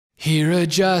Hear a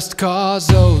just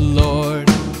cause, O Lord.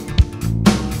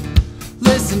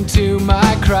 Listen to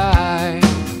my cry,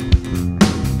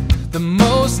 the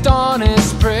most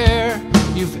honest prayer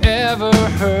you've ever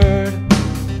heard.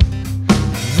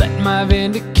 Let my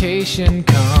vindication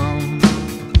come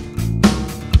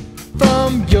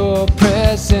from your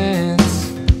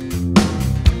presence.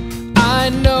 I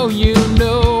know you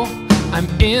know I'm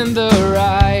in the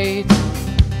right.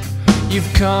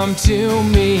 You've come to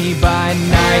me by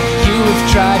night. You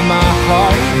have tried my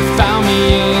heart and found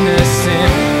me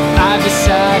innocent. I've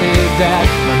decided that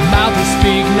my mouth will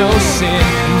speak no sin,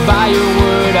 and by your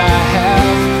word I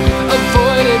have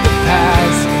avoided the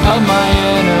paths of my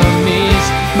enemies.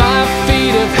 My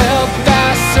feet have held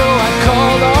fast, so I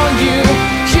called on you.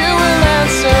 You will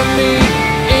answer me.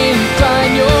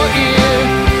 Incline your ear,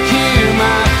 hear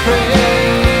my prayer.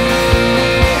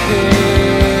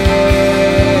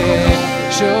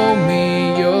 Show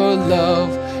me your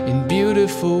love in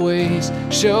beautiful ways.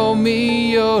 Show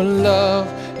me your love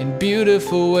in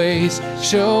beautiful ways.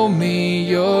 Show me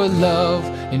your love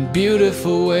in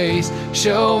beautiful ways.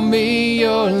 Show me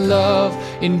your love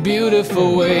in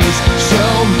beautiful ways.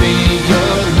 Show me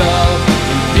your love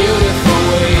in beautiful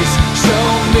ways.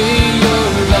 Show me your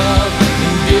love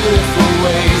in beautiful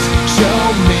ways. Show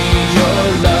me your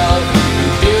love in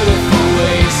beautiful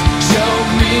ways. Show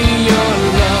me your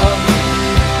love.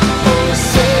 Oh,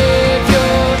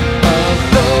 Savior of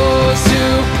those who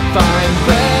find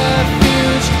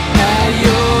refuge at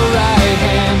your right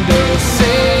hand. Oh,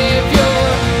 Savior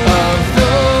of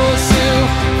those who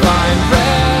find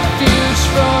refuge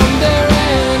from their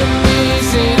enemies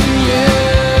in you.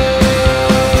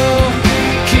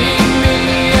 Keep me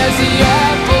as the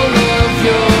apple of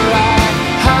your eye.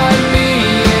 Hide me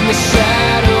in the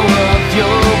shadow of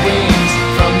your wings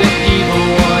from the evil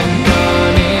one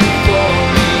gunning for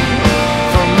me,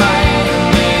 from my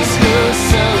enemies who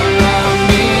surround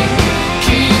me.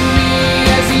 Keep me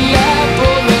as the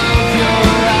apple of your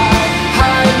eye.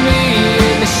 Hide me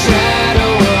in the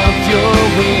shadow of your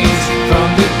wings from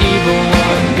the evil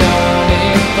one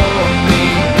gunning for me,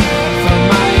 from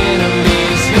my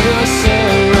enemies who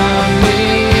surround me.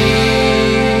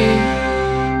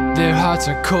 Their hearts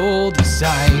are cold as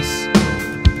ice.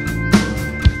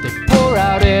 They pour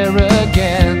out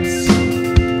arrogance.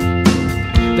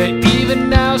 They even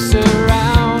now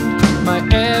surround my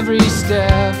every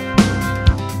step.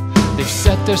 They've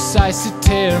set their sights to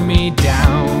tear me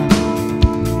down.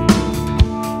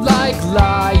 Like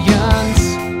lions,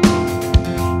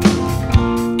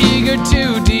 eager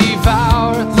to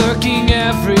devour, lurking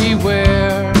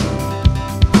everywhere.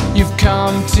 You've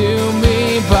come to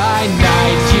me by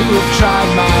night. You have tried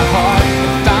my heart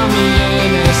and found me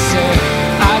innocent.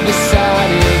 I've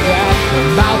decided that my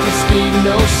mouth will speak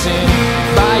no sin.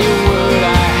 By your word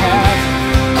I have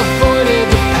avoided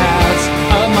the paths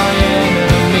of my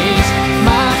enemies.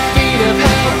 My feet have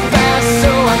held fast,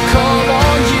 so I called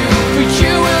on you, for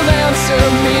you will answer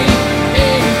me.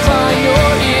 Incline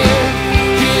your ear,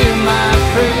 hear my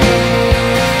prayer.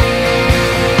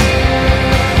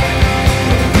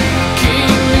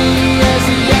 Keep me as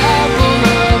the apple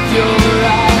of your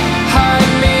eye.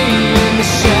 Hide me in the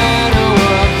shadow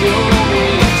of your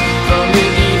wings from the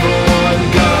evil one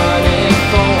gunning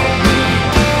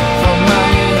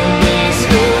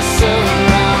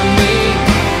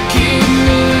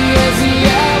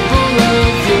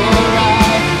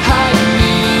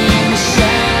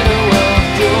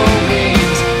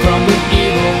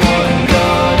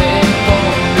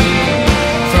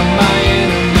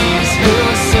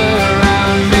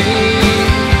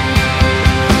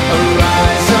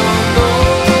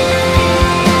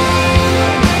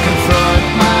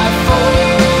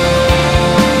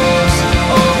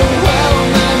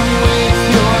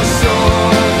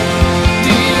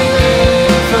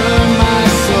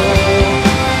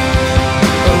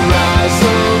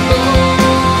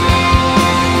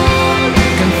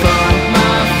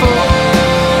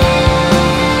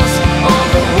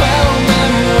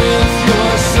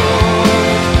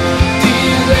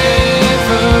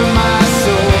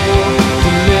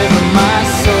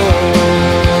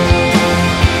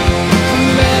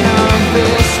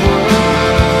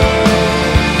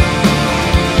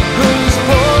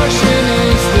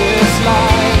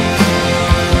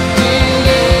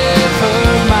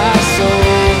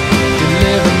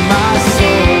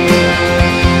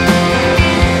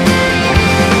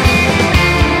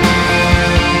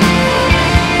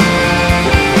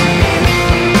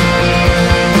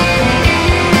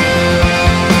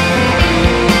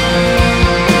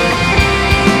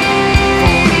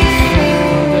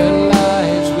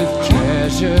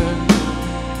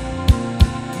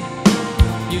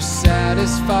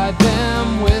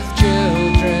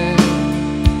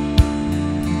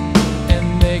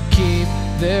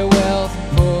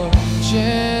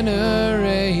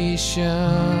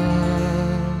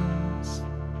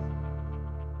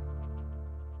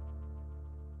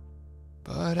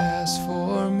But as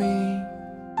for me,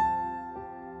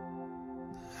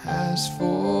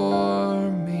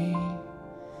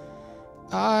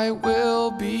 I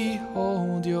will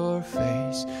behold your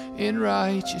face in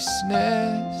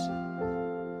righteousness,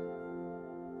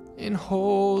 in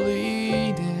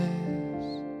holiness.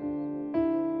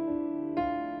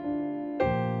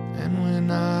 And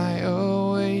when I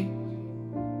awake,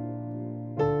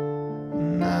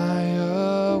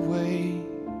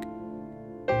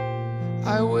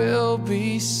 I will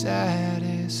be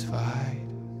satisfied.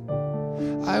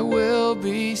 I will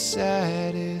be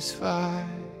satisfied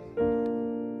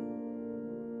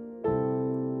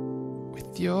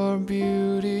with your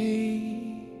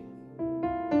beauty.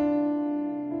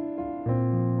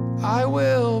 I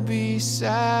will be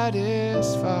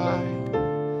satisfied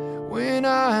when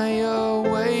I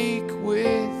awake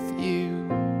with you.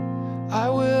 I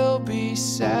will be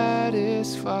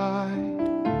satisfied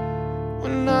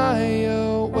when I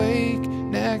awake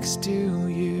next to